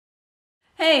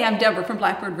Hey, I'm Deborah from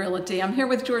Blackbird Realty. I'm here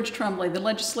with George Trombley. The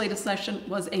legislative session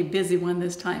was a busy one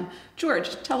this time.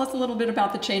 George, tell us a little bit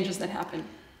about the changes that happened.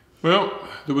 Well,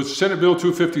 there was Senate Bill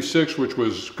 256, which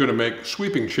was going to make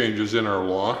sweeping changes in our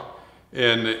law,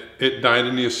 and it died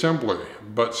in the Assembly.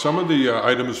 But some of the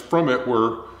items from it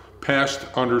were passed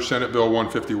under Senate Bill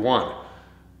 151.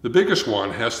 The biggest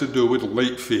one has to do with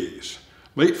late fees.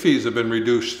 Late fees have been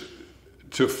reduced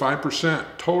to 5%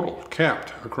 total,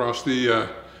 capped across the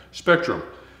spectrum.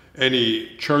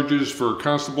 Any charges for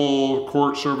constable,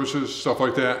 court services, stuff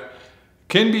like that,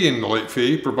 can be in the late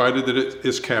fee, provided that it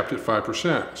is capped at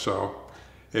 5%. So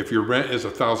if your rent is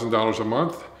 $1,000 a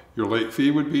month, your late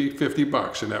fee would be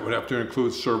 $50, and that would have to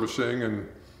include servicing and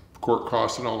court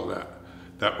costs and all of that.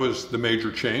 That was the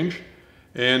major change.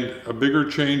 And a bigger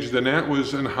change than that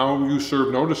was in how you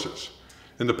serve notices.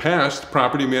 In the past,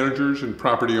 property managers and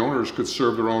property owners could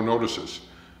serve their own notices.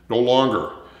 No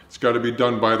longer. It's got to be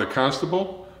done by the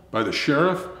constable, by the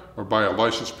sheriff, or by a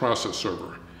licensed process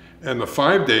server. And the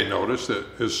 5-day notice that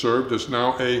is served is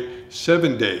now a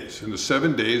 7 days, and the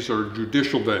 7 days are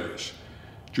judicial days.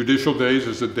 Judicial days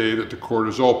is the day that the court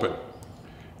is open.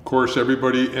 Of course,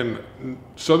 everybody in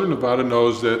Southern Nevada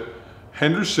knows that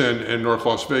Henderson and North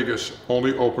Las Vegas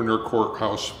only open their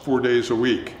courthouse 4 days a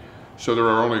week. So there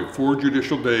are only 4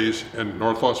 judicial days in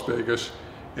North Las Vegas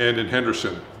and in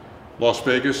Henderson. Las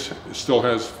Vegas still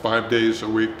has 5 days a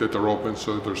week that they're open,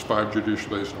 so there's 5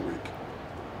 judicial days in a week.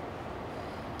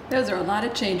 Those are a lot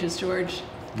of changes, George.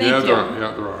 Thank you. There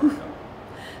are.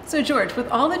 So George, with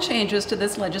all the changes to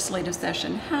this legislative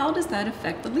session, how does that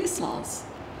affect the lease laws?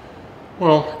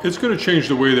 Well, it's going to change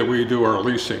the way that we do our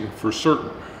leasing for certain.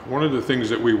 One of the things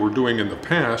that we were doing in the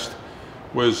past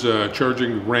was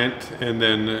charging rent and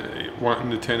then wanting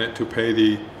the tenant to pay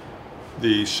the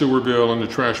sewer bill and the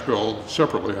trash bill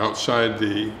separately outside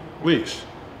the lease.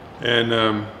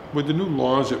 And with the new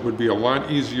laws, it would be a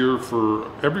lot easier for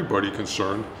everybody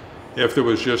concerned if there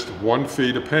was just one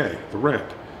fee to pay, the rent.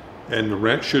 And the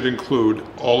rent should include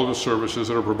all of the services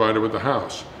that are provided with the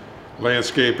house.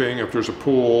 Landscaping, if there's a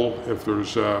pool, if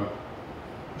there's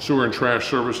sewer and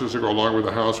trash services that go along with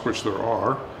the house, which there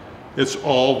are, it's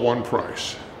all one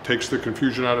price. Takes the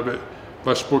confusion out of it,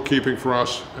 less bookkeeping for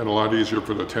us, and a lot easier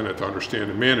for the tenant to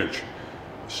understand and manage.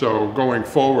 So going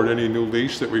forward, any new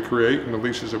lease that we create and the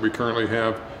leases that we currently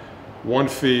have, one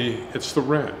fee, it's the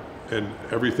rent, and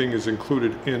everything is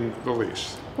included in the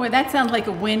lease. Boy, that sounds like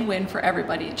a win-win for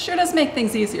everybody. It sure does make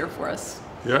things easier for us.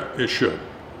 Yeah, it should.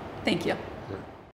 Thank you.